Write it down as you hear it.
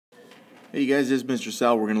Hey guys, this is Mr.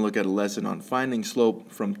 Sal. We're going to look at a lesson on finding slope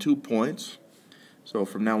from 2 points. So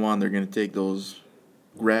from now on, they're going to take those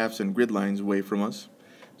graphs and grid lines away from us.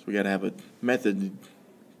 So we got to have a method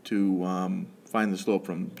to find the slope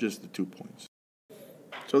from just the 2 points.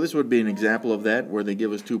 So this would be an example of that, where they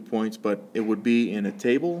give us 2 points, but it would be in a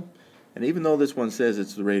table. And even though this one says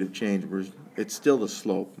it's the rate of change, it's still the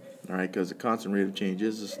slope, all right? Because the constant rate of change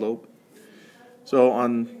is the slope. So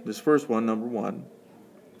on this first one, number 1.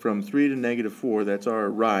 From 3 to negative 4, that's our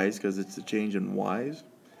rise because it's the change in y's.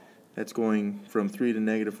 That's going from 3 to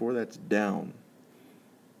negative 4, that's down.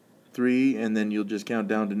 3, and then you'll just count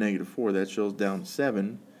down to negative 4. That shows down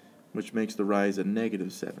 7, which makes the rise a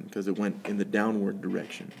negative 7 because it went in the downward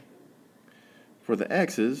direction. For the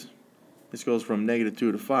x's, this goes from negative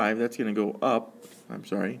 2 to 5. That's going to go up. That's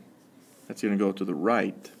going to go to the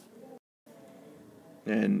right.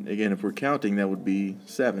 And again, if we're counting, that would be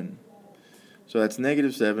 7. So that's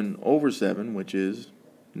negative 7 over 7, which is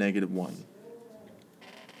negative 1.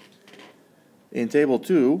 In table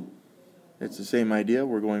 2, it's the same idea.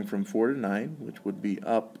 We're going from 4 to 9, which would be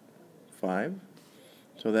up 5.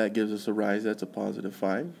 So that gives us a rise. That's a positive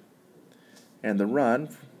 5. And the run,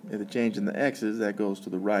 if the change in the x's, that goes to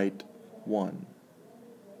the right 1.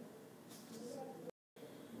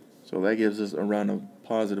 So that gives us a run of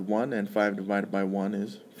positive 1, and 5 divided by 1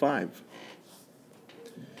 is 5.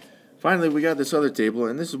 Finally, we got this other table,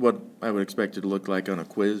 and this is what I would expect it to look like on a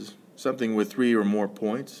quiz. Something with 3 or more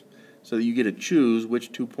points, so that you get to choose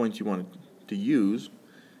which 2 points you want to use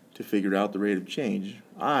to figure out the rate of change.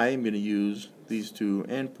 I am going to use these 2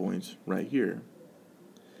 endpoints right here.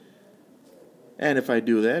 And if I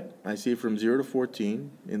do that, I see from 0 to 14.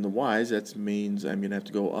 In the y's, that means I'm going to have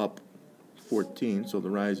to go up 14, so the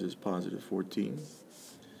rise is positive 14.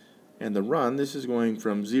 And the run, this is going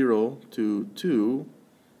from 0 to 2,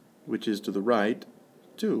 which is to the right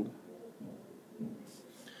 2.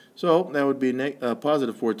 So that would be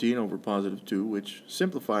positive 14 over positive 2, which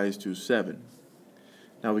simplifies to 7.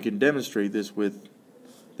 Now we can demonstrate this with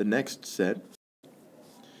the next set.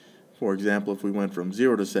 For example, if we went from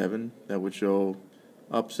 0 to 7, that would show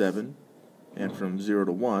up 7, and from 0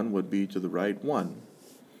 to 1 would be to the right 1.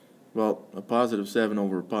 Well, a positive 7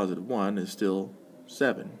 over a positive 1 is still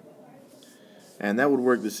 7. And that would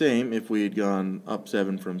work the same if we had gone up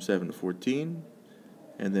 7 from 7 to 14,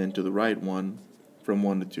 and then to the right 1 from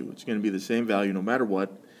 1 to 2. It's going to be the same value no matter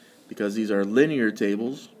what, because these are linear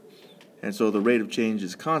tables, and so the rate of change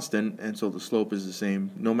is constant, and so the slope is the same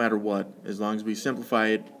no matter what. As long as we simplify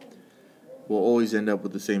it, we'll always end up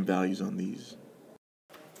with the same values on these.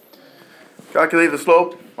 Calculate the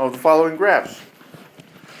slope of the following graphs.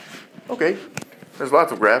 Okay, there's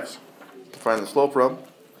lots of graphs to find the slope from.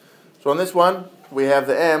 So on this one, we have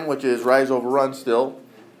the M, which is rise over run still,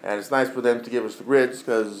 and it's nice for them to give us the grids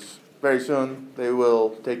because very soon they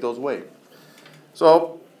will take those away.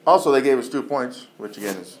 So also they gave us 2 points, which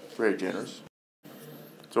again is very generous.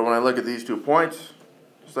 So when I look at these 2 points,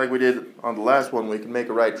 just like we did on the last one, we can make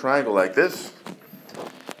a right triangle like this,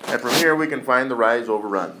 and from here we can find the rise over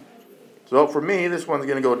run. So for me, this one's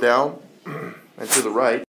going to go down and to the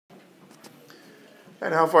right.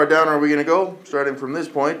 And how far down are we going to go? Starting from this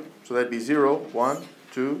point, so that'd be 0, 1,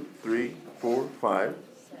 2, 3, 4, 5,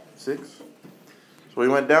 6. So we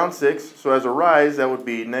went down 6, so as a rise, that would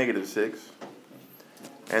be negative 6.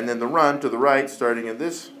 And then the run to the right, starting at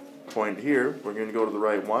this point here, we're going to go to the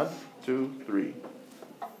right 1, 2, 3.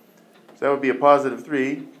 So that would be a positive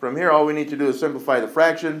 3. From here, all we need to do is simplify the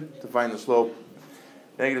fraction to find the slope.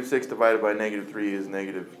 Negative 6 divided by negative 3 is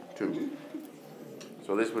negative 2.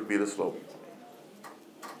 So this would be the slope.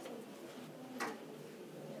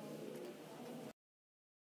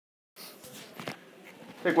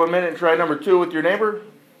 Take 1 minute and try number 2 with your neighbor,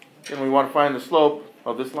 and we want to find the slope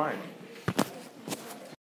of this line.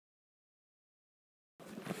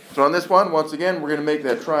 So on this one, once again, we're going to make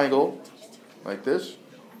that triangle like this.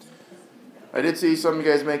 I did see some of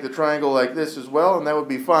you guys make the triangle like this as well, and that would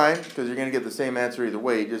be fine because you're going to get the same answer either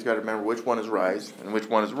way. You just got to remember which one is rise and which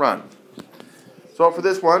one is run. So for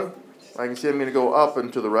this one, I can see I'm going to go up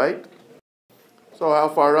and to the right. So how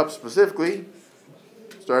far up specifically?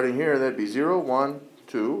 Starting here, that'd be 0, 1,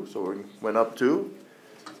 2, so we went up 2.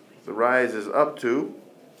 The rise is up 2.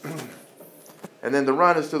 And then the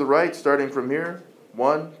run is to the right, starting from here.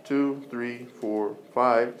 1, 2, 3, 4,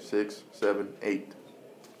 5, 6, 7, 8.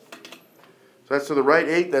 So that's to the right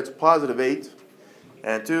 8, that's positive 8.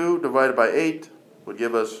 And 2 divided by 8 would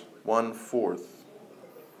give us 1/4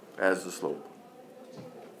 as the slope.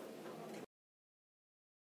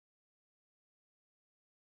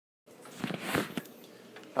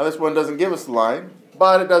 Now this one doesn't give us the line,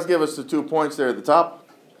 but it does give us the 2 points there at the top.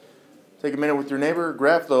 Take a minute with your neighbor,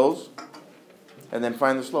 graph those, and then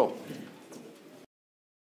find the slope.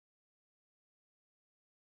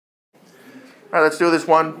 All right, let's do this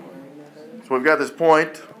one. So we've got this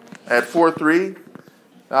point at 4, 3.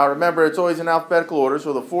 Now remember, it's always in alphabetical order,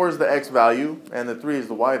 so the 4 is the x value, and the 3 is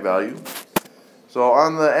the y value. So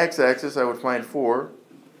on the x-axis, I would find 4,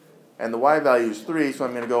 and the y value is 3, so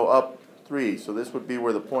I'm going to go up 3. So this would be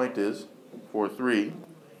where the point is, 4, 3.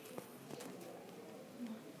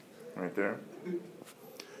 Right there.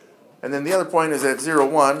 And then the other point is at 0,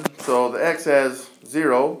 1, so the x has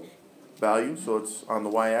 0 value, so it's on the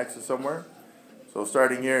y-axis somewhere. So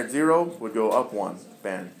starting here at 0 would go up 1.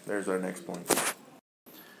 Bam, there's our next point.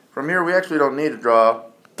 From here, we actually don't need to draw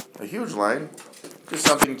a huge line, just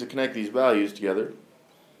something to connect these values together.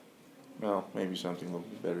 Well, maybe something a little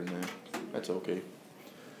bit better than that. That's okay.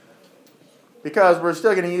 Because we're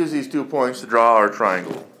still going to use these 2 points to draw our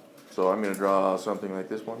triangle. So I'm going to draw something like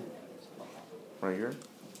this one, right here.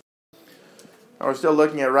 Now we're still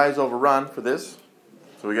looking at rise over run for this.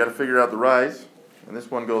 So we got to figure out the rise. And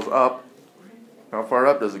this one goes up. How far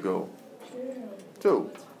up does it go?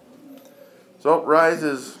 2. So rise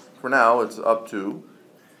is, for now, it's up 2.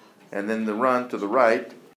 And then the run to the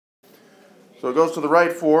right. So it goes to the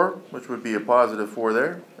right 4, which would be a positive 4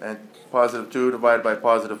 there. And positive 2 divided by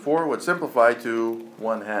positive 4 would simplify to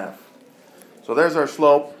 1/2. So there's our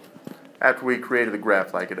slope after we created the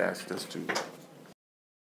graph like it asked us to.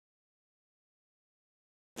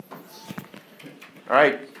 All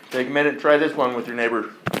right, take a minute and try this one with your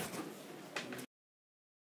neighbor.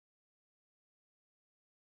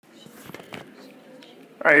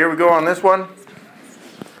 All right, here we go on this one.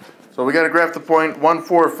 So we got to graph the point 1,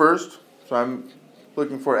 4 first. So I'm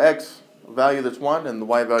looking for x value that's 1 and the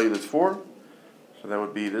y value that's 4. So that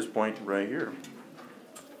would be this point right here.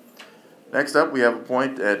 Next up, we have a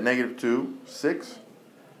point at -2, 6.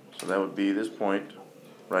 So that would be this point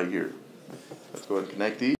right here. Let's go ahead and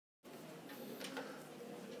connect these.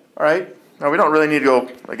 All right, now we don't really need to go,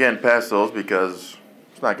 again, past those because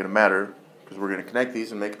it's not going to matter because we're going to connect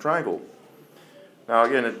these and make a triangle. Now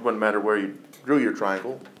again, it wouldn't matter where you drew your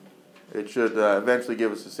triangle. It should eventually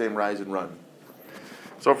give us the same rise and run.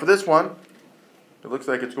 So for this one, it looks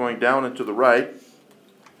like it's going down and to the right.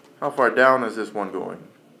 How far down is this one going?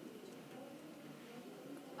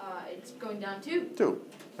 It's going down 2. 2.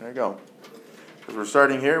 There you go. Because we're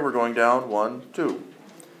starting here, we're going down 1, 2.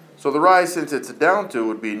 So the rise, since it's a down 2,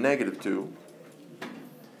 would be -2.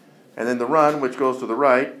 And then the run, which goes to the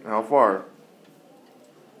right, how far?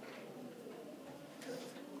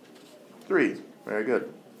 3. Very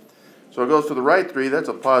good. So it goes to the right 3, that's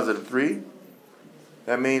a positive 3.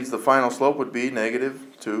 That means the final slope would be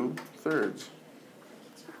 -2/3.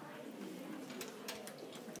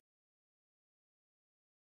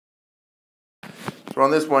 So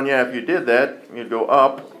on this one, yeah, if you did that, you'd go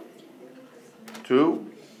up 2.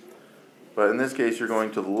 But in this case, you're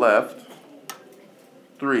going to the left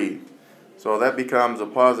 3. So that becomes a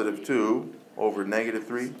positive 2 over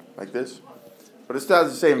 -3, like this. But it still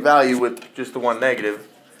has the same value with just the one negative.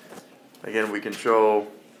 Again, we can show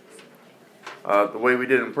the way we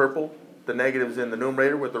did in purple. The negative's in the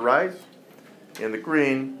numerator with the rise. In the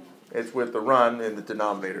green, it's with the run in the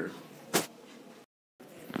denominator.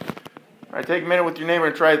 All right, take a minute with your neighbor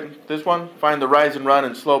and try this one. Find the rise and run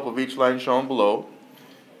and slope of each line shown below.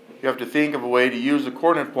 You have to think of a way to use the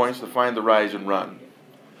coordinate points to find the rise and run.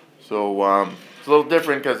 So it's a little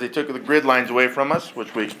different because they took the grid lines away from us,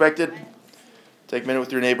 which we expected. Take a minute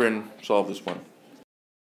with your neighbor and solve this one.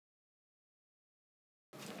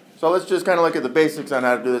 So let's just kind of look at the basics on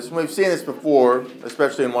how to do this. We've seen this before,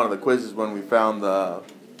 especially in one of the quizzes when we found the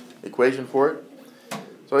equation for it.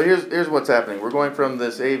 So here's what's happening. We're going from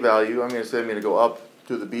this a value. I'm going to go up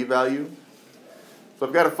to the b value. So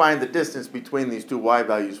I've got to find the distance between these two y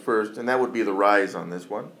values first, and that would be the rise on this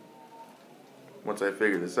one, once I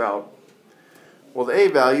figure this out. Well, the a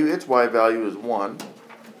value, its y value is 1,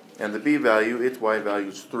 and the b value, its y value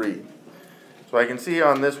is 3. So I can see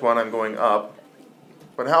on this one I'm going up,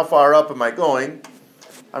 but how far up am I going?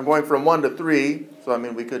 I'm going from 1 to 3, so I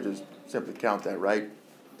mean we could just simply count that, right?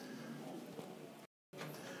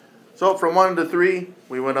 So from 1 to 3,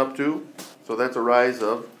 we went up 2, so that's a rise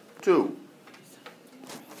of 2.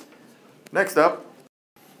 Next up,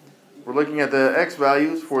 we're looking at the x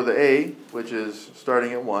values for the a, which is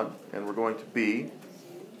starting at 1, and we're going to b,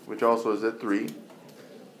 which also is at 3.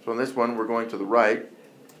 So in this one, we're going to the right,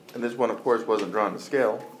 and this one, of course, wasn't drawn to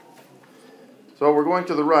scale. So we're going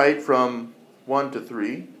to the right from 1 to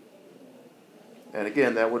 3, and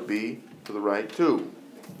again, that would be to the right 2.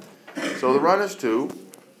 So the run is 2,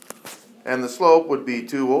 and the slope would be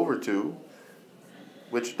 2 over 2.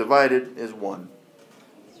 which divided is 1.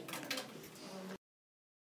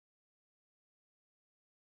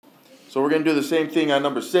 So we're going to do the same thing on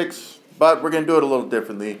number 6, but we're going to do it a little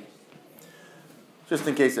differently, just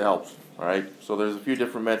in case it helps. All right, so there's a few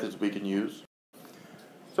different methods we can use.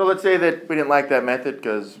 So let's say that we didn't like that method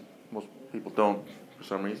because most people don't for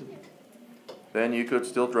some reason. Then you could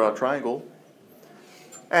still draw a triangle,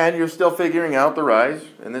 and you're still figuring out the rise,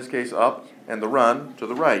 in this case up, and the run to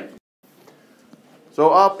the right.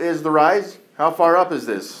 So up is the rise. How far up is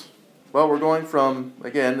this? Well, we're going from,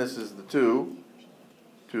 again, this is the 2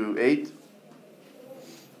 to 8.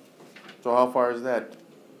 So how far is that?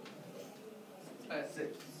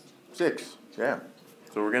 6. 6, yeah.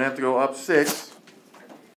 So we're going to have to go up 6.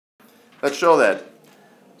 Let's show that.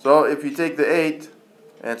 So if you take the 8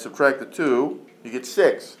 and subtract the 2, you get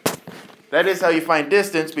 6. That is how you find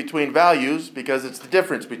distance between values, because it's the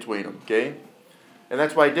difference between them, okay? And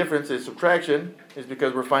that's why difference is subtraction, is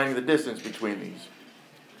because we're finding the distance between these.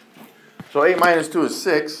 So 8 minus 2 is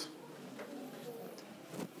 6.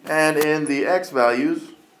 And in the x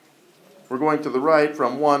values, we're going to the right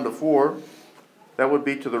from 1 to 4. That would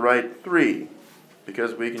be to the right 3,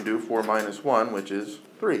 because we can do 4 minus 1, which is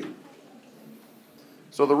 3.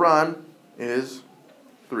 So the run is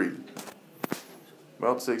 3.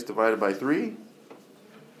 Well, 6 divided by 3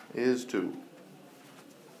 is 2.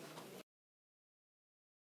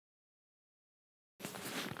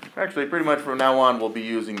 Actually, pretty much from now on, we'll be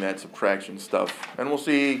using that subtraction stuff. And we'll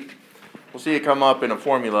see it come up in a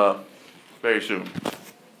formula very soon.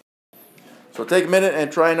 So take a minute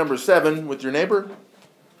and try number 7 with your neighbor.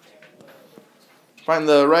 Find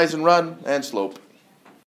the rise and run and slope.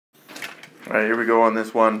 All right, here we go on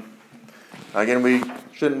this one. Again, we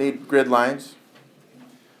shouldn't need grid lines.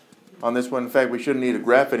 On this one, in fact, we shouldn't need a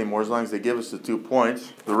graph anymore as long as they give us the 2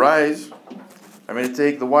 points. The rise, I'm going to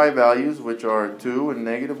take the y values, which are 2 and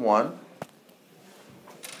negative 1.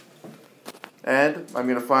 And I'm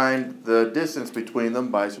going to find the distance between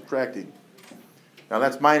them by subtracting. Now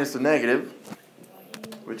that's minus the negative,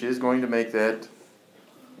 which is going to make that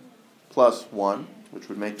plus 1, which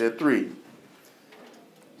would make that 3.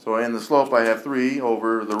 So in the slope I have 3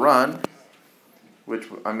 over the run, which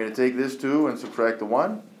I'm going to take this 2 and subtract the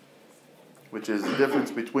 1, which is the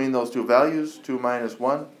difference between those two values, 2 minus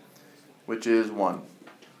 1, which is 1.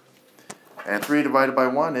 And 3 divided by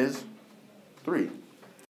 1 is 3.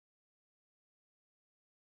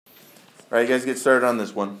 All right, you guys get started on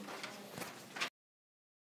this one.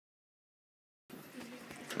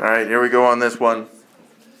 All right, here we go on this one.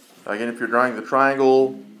 Again, if you're drawing the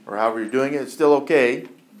triangle or however you're doing it, it's still okay.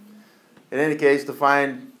 In any case, to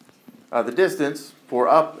find the distance for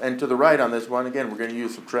up and to the right on this one, again, we're going to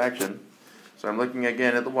use subtraction. So I'm looking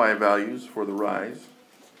again at the y values for the rise.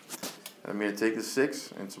 I'm going to take the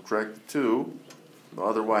 6 and subtract the 2, the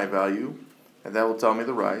other y value, and that will tell me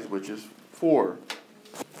the rise, which is 4.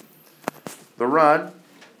 The run,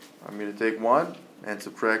 I'm going to take 1 and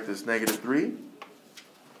subtract this negative 3.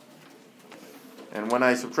 And when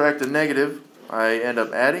I subtract a negative, I end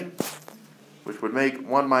up adding, which would make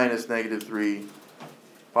 1 minus negative 3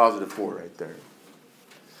 positive 4 right there.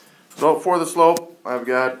 So for the slope, I've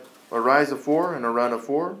got a rise of 4 and a run of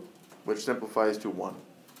 4, which simplifies to 1.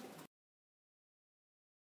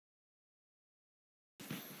 All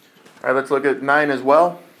right, let's look at 9 as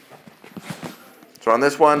well. So on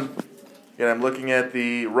this one, again, I'm looking at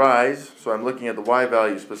the rise, so I'm looking at the y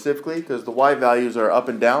value specifically, because the y values are up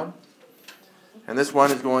and down. And this one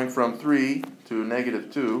is going from 3 to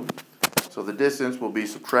negative 2, so the distance will be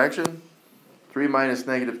subtraction. 3 minus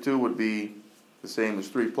negative 2 would be the same as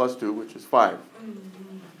 3 plus 2, which is 5.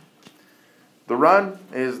 The run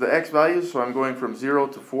is the x values, so I'm going from 0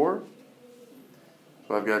 to 4.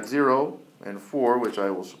 So I've got 0 and 4, which I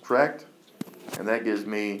will subtract, and that gives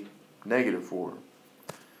me negative 4.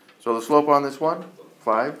 So the slope on this one,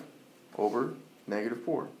 5 over negative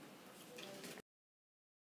 4.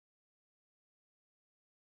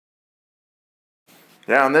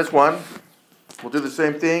 Now on this one, we'll do the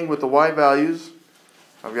same thing with the y values.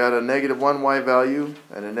 I've got a negative 1 y value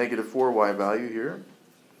and a negative 4 y value here.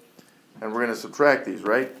 And we're going to subtract these,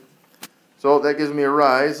 right? So that gives me a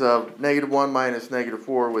rise of negative 1 minus negative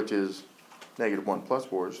 4, which is negative 1 plus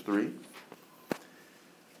 4 is 3.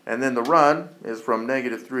 And then the run is from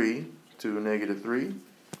negative 3 to negative 3,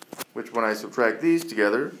 which when I subtract these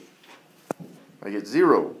together, I get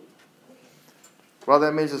 0. Well,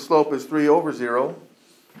 that means the slope is 3 over 0.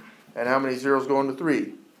 And how many zeros go into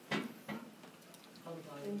 3?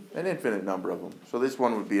 An infinite number of them. So this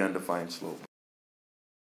one would be undefined slope.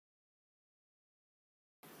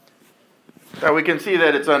 Now we can see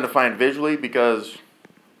that it's undefined visually because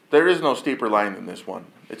there is no steeper line than this one.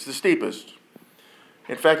 It's the steepest.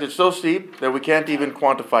 In fact, it's so steep that we can't even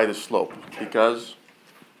quantify the slope because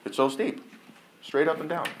it's so steep, straight up and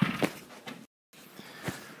down.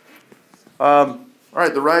 All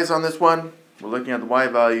right, the rise on this one, we're looking at the y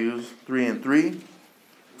values 3 and 3.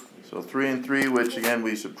 So 3 and 3, which again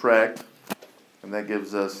we subtract, and that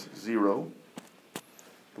gives us 0.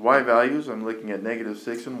 The y values, I'm looking at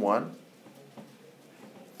 -6 and 1,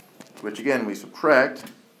 which again we subtract,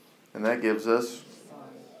 and that gives us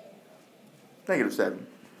 -7,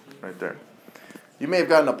 right there. You may have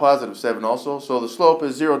gotten a +7 also, so the slope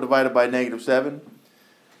is 0 divided by -7.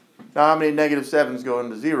 Now how many -7s go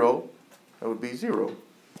into 0? That would be 0.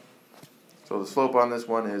 So the slope on this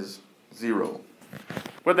one is 0.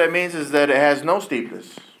 What that means is that it has no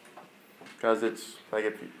steepness, because it's like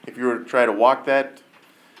if you were to try to walk that,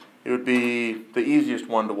 it would be the easiest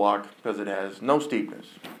one to walk because it has no steepness.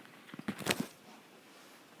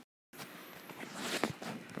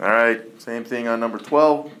 Alright, same thing on number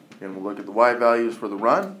 12. Again, we'll look at the y values for the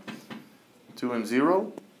run, 2 and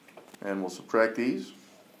 0, and we'll subtract these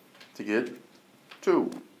to get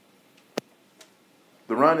 2.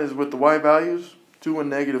 The run is with the y values, 2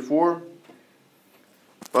 and -4,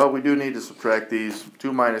 but we do need to subtract these.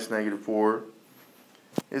 2 minus -4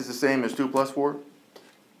 is the same as 2 plus 4,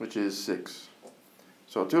 which is 6.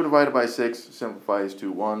 So 2 divided by 6 simplifies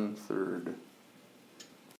to 1/3.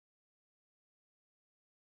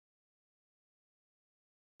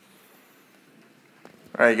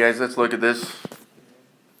 Alright guys, let's look at this.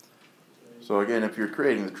 So again, if you're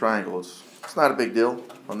creating the triangle, it's not a big deal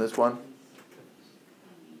on this one.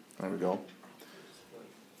 There we go.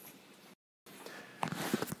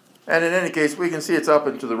 And in any case, we can see it's up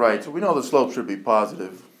and to the right, so we know the slope should be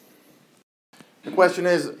positive. The question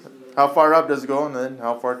is, how far up does it go, and then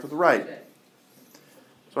how far to the right?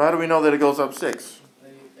 So how do we know that it goes up 6?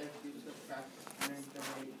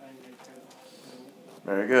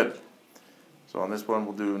 Very good. So on this one,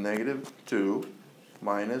 we'll do -2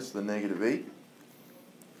 minus the -8,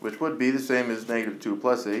 which would be the same as -2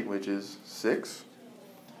 plus 8, which is 6.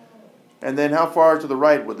 And then how far to the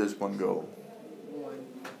right would this one go?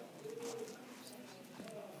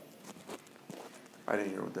 I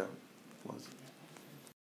didn't hear what that was.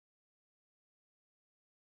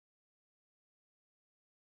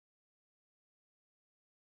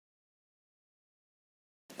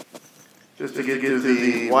 Just to get to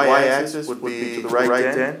the y-axis would be to the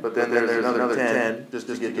right 10, but then there's another 10 just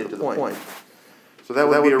to get to the point. So that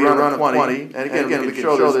would be a run of 20. And again we can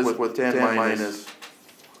show this with 10 minus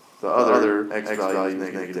the other x value,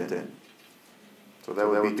 -10. So that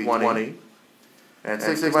would be 20. And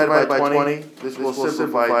 6 divided by 20, this will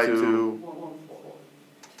simplify to,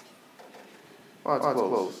 oh, it's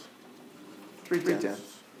close. 3/10.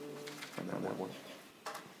 On that one.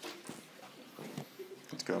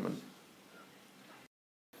 It's coming.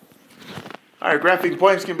 Alright, graphing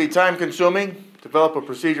points can be time consuming. Develop a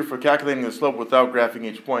procedure for calculating the slope without graphing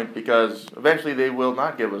each point, because eventually they will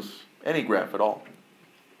not give us any graph at all.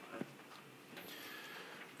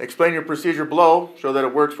 Explain your procedure below. Show that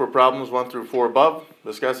it works for problems 1 through 4 above.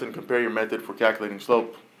 Discuss and compare your method for calculating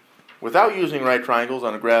slope without using right triangles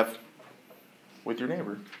on a graph with your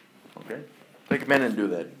neighbor. Okay? Take a minute and do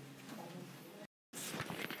that.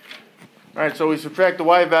 Alright, so we subtract the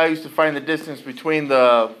y values to find the distance between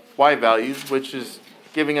the y values, which is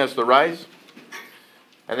giving us the rise.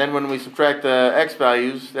 And then when we subtract the x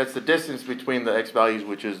values, that's the distance between the x values,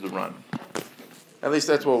 which is the run. At least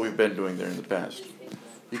that's what we've been doing there in the past.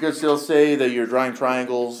 You could still say that you're drawing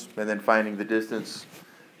triangles and then finding the distance,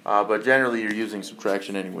 but generally you're using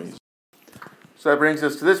subtraction anyways. So that brings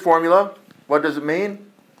us to this formula. What does it mean,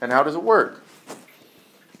 and how does it work?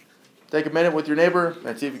 Take a minute with your neighbor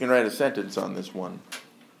and see if you can write a sentence on this one.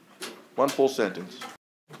 One full sentence.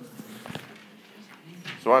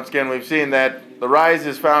 So once again, we've seen that the rise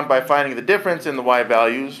is found by finding the difference in the y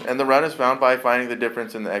values, and the run is found by finding the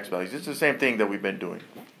difference in the x values. It's the same thing that we've been doing.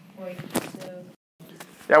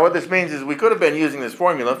 Yeah, what this means is we could have been using this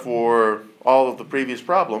formula for all of the previous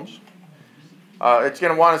problems. It's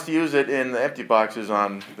going to want us to use it in the empty boxes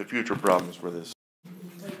on the future problems for this.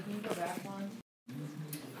 Wait, can you go back one?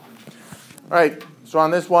 Alright, so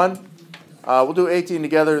on this one, we'll do 18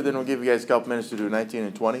 together, then we'll give you guys a couple minutes to do 19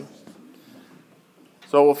 and 20.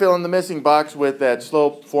 So we'll fill in the missing box with that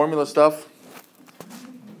slope formula stuff.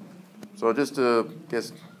 So just to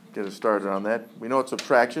get us started on that, we know it's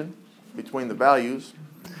subtraction between the values.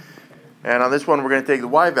 And on this one, we're going to take the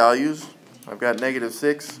y values. I've got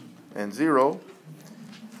 -6 and 0.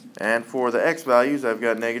 And for the x values, I've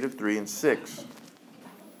got -3 and 6.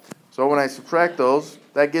 So when I subtract those,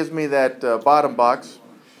 that gives me that bottom box,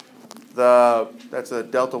 that's a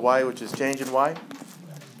delta y, which is change in y.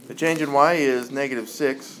 The change in y is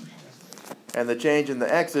 -6, and the change in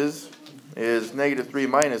the x's is -3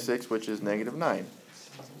 minus 6, which is -9.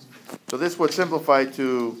 So this would simplify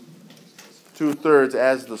to 2/3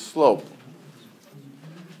 as the slope.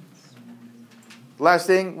 Last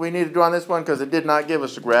thing we need to do on this one, because it did not give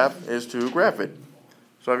us a graph, is to graph it.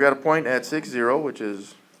 So I've got a point at 6, 0, which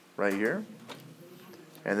is right here.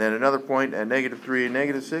 And then another point at -3 and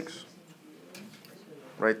 -6,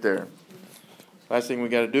 right there. Last thing we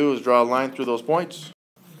got to do is draw a line through those points.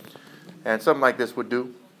 And something like this would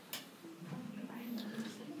do.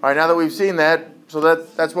 All right, now that we've seen that, so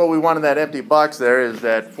that's what we want in that empty box there, is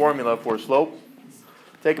that formula for slope.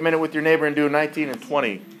 Take a minute with your neighbor and do 19 and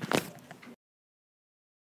 20.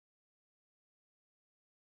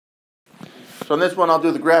 So on this one, I'll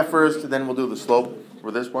do the graph first, and then we'll do the slope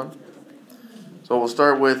for this one. So we'll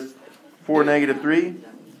start with 4, -3.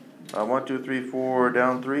 1, 2, 3, 4,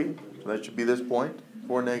 down 3. So that should be this point,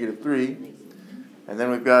 4, -3. And then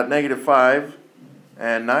we've got -5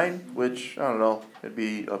 and 9, which, I don't know, it'd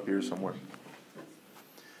be up here somewhere.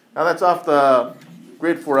 Now that's off the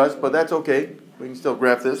grid for us, but that's okay. We can still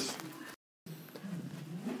graph this.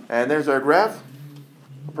 And there's our graph,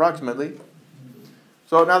 approximately.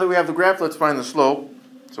 So now that we have the graph, let's find the slope.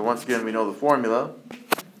 So once again, we know the formula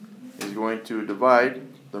is going to divide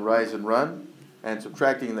the rise and run and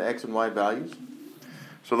subtracting the x and y values.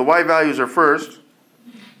 So the y values are first,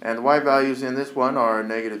 and the y values in this one are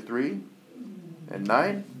 -3 and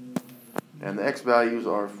 9, and the x values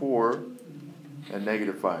are 4 and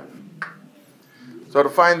 -5. So to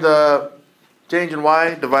find the change in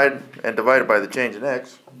y divided by the change in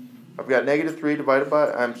x, I've got -3 divided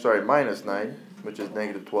by, minus 9, which is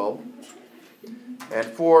 -12. And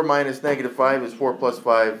 4 minus -5 is 4 plus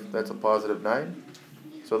 5, that's a positive 9.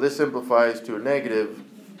 So this simplifies to a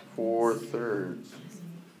 -4/3.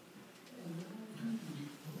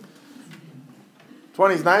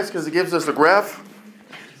 20 is nice because it gives us a graph.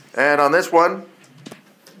 And on this one,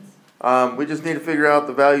 we just need to figure out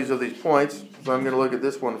the values of these points. So I'm going to look at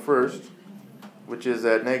this one first, which is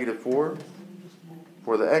at -4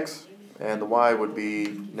 for the x, and the y would be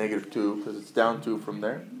 -2 because it's down 2 from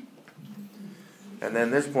there. And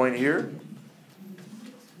then this point here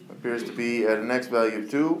appears to be at an x value of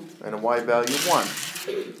 2 and a y value of 1.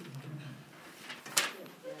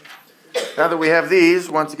 Now that we have these,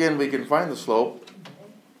 once again we can find the slope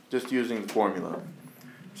just using the formula.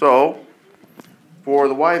 So for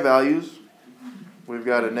the y values, we've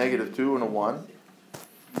got a -2 and a 1.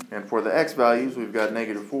 And for the x values, we've got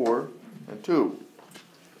 -4 and 2.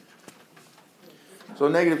 So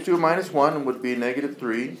 -2 minus 1 would be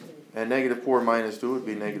 -3, and -4 minus 2 would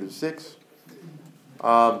be -6.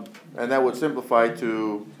 And that would simplify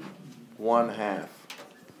to 1/2.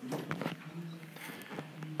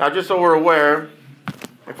 Now just so we're aware,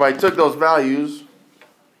 if I took those values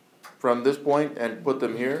from this point and put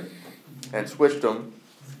them here and switched them,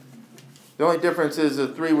 the only difference is the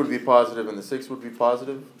 3 would be positive and the 6 would be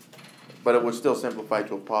positive, but it would still simplify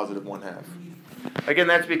to a positive 1/2. Again,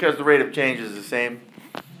 that's because the rate of change is the same.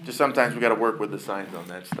 Just sometimes we got to work with the signs on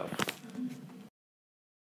that stuff.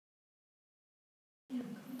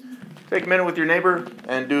 Take a minute with your neighbor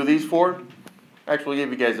and do these 4. Actually, I'll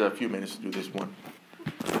give you guys a few minutes to do this one.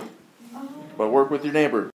 But work with your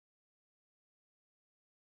neighbor.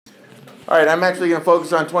 Alright, I'm actually going to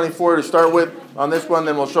focus on 24 to start with on this one,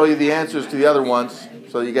 then we'll show you the answers to the other ones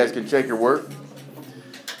so you guys can check your work.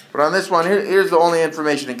 But on this one, here's the only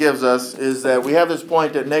information it gives us, is that we have this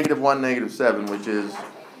point at -1, -7, which is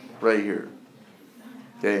right here.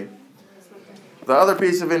 Okay. The other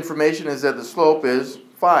piece of information is that the slope is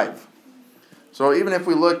 5. So even if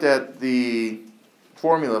we looked at the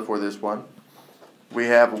formula for this one, we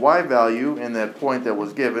have a y value in that point that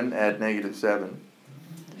was given at -7,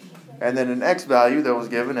 and then an x value that was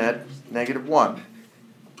given at -1.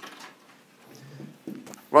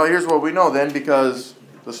 Well, here's what we know then, because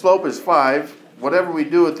the slope is 5. Whatever we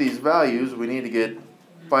do with these values, we need to get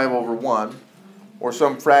 5/1, or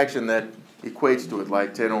some fraction that equates to it,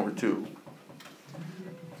 like 10/2.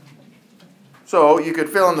 So you could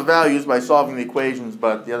fill in the values by solving the equations,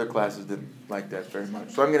 but the other classes didn't like that very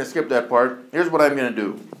much. So I'm going to skip that part. Here's what I'm going to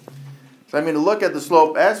do. So I'm going to look at the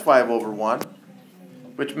slope as 5/1,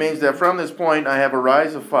 which means that from this point I have a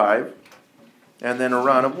rise of 5, and then a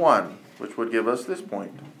run of 1, which would give us this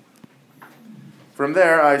point. From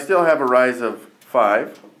there, I still have a rise of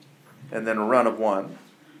 5, and then a run of 1.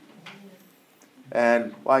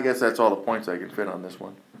 And, well, I guess that's all the points I can fit on this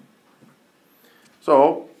one.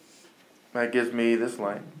 So, that gives me this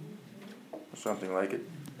line, or something like it.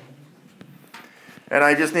 And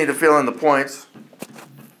I just need to fill in the points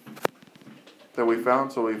that we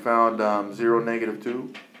found. So we found 0,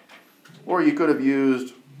 -2. Or you could have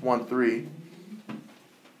used 1, 3.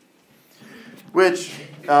 Which,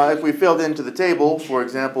 if we filled into the table, for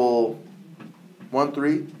example, 1,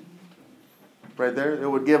 3, right there, it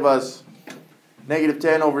would give us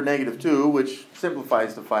 -10 over -2, which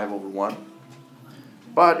simplifies to 5 over 1.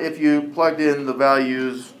 But if you plugged in the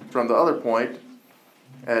values from the other point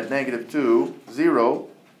at -2, 0,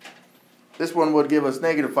 this one would give us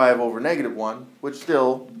 -5 over -1, which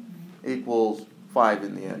still equals 5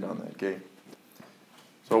 in the end on that, okay?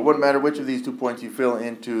 So it wouldn't matter which of these 2 points you fill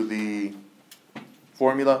into the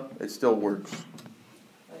formula, it still works.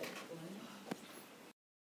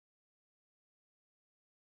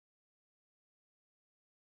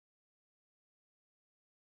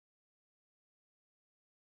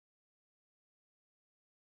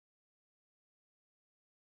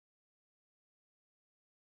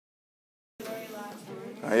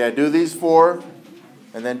 Yeah, do these 4,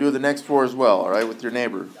 and then do the next 4 as well, all right, with your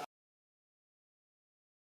neighbor.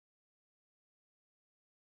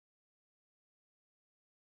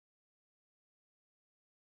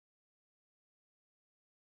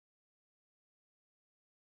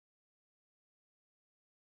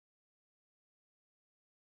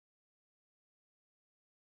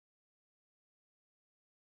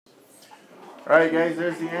 All right, guys,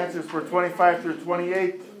 there's the answers for 25 through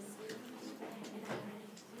 28.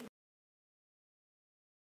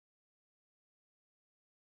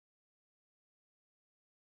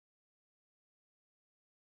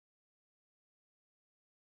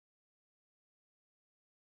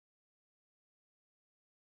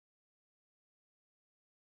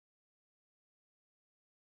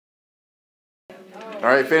 All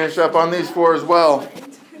right, finish up on these 4 as well.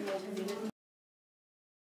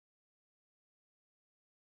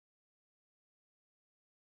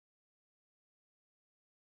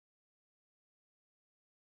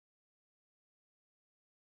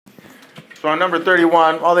 So on number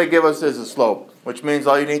 31, all they give us is a slope, which means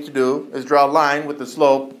all you need to do is draw a line with the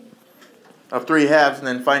slope of 3/2 and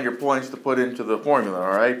then find your points to put into the formula,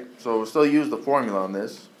 all right? So we'll still use the formula on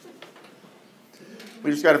this. We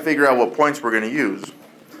just got to figure out what points we're going to use.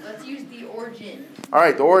 Let's use the origin. All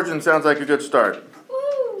right, the origin sounds like a good start.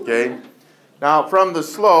 Woo! Okay. Now from the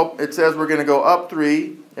slope, it says we're going to go up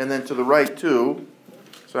 3 and then to the right 2.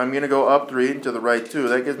 So I'm going to go up 3 and to the right 2.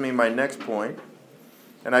 That gives me my next point.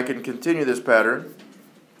 And I can continue this pattern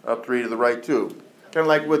up 3 to the right 2. Kind of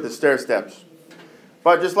like with the stair steps.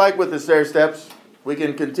 But just like with the stair steps, we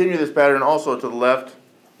can continue this pattern also to the left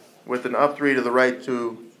with an up 3 to the right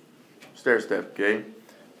 2 stair step, okay?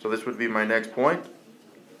 So this would be my next point.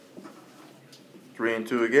 3 and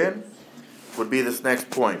 2 again would be this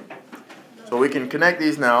next point. So we can connect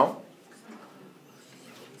these now.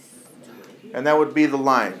 And that would be the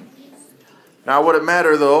line. Now would it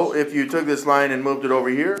matter though if you took this line and moved it over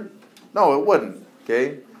here? No, it wouldn't,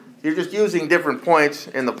 okay? You're just using different points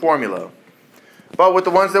in the formula. But with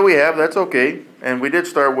the ones that we have, that's okay. And we did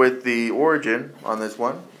start with the origin on this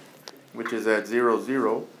one, which is at 0,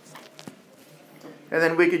 0. And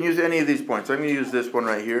then we can use any of these points. I'm going to use this one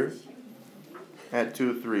right here at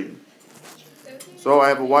 2, 3. So I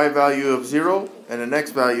have a y value of 0 and an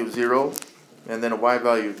x value of 0, and then a y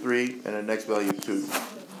value of 3 and an x value of 2.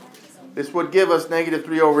 This would give us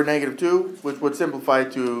 -3 over -2, which would simplify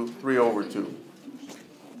to 3 over 2.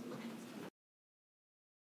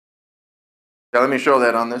 Now let me show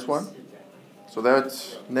that on this one. So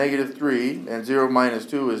that's -3, and 0 minus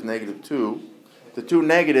 2 is -2. The two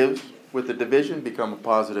negatives with the division become a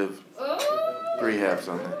positive 3/2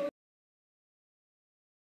 on that.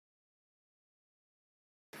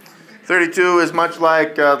 32 is much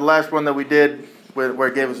like the last one that we did where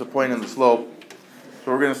it gave us a point in the slope.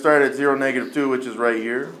 So we're going to start at 0, -2, which is right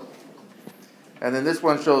here. And then this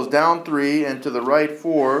one shows down 3 and to the right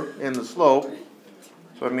 4 in the slope.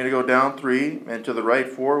 So I'm going to go down 3 and to the right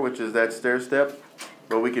 4, which is that stair step.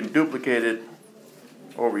 But we can duplicate it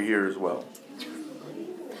over here as well.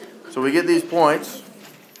 So we get these points.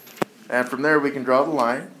 And from there we can draw the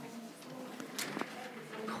line.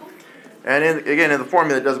 And again, in the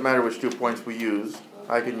formula, it doesn't matter which 2 points we use.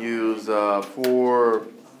 I can use 4,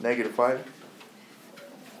 -5.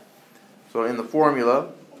 So in the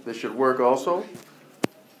formula, this should work also.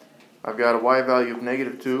 I've got a y value of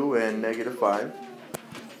 -2 and -5.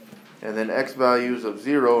 And then x values of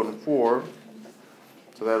 0 and 4.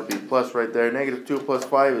 So that'll be plus right there. -2 plus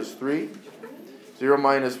 5 is 3. 0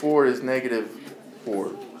 minus 4 is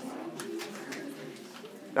 -4.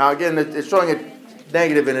 Now again, it's showing it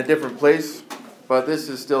negative in a different place, but this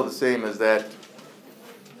is still the same as that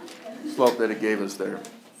slope that it gave us there.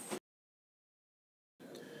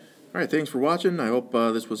 Alright, thanks for watching. I hope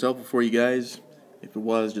this was helpful for you guys. If it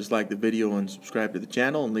was, just like the video and subscribe to the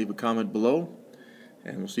channel and leave a comment below.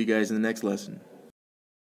 And we'll see you guys in the next lesson.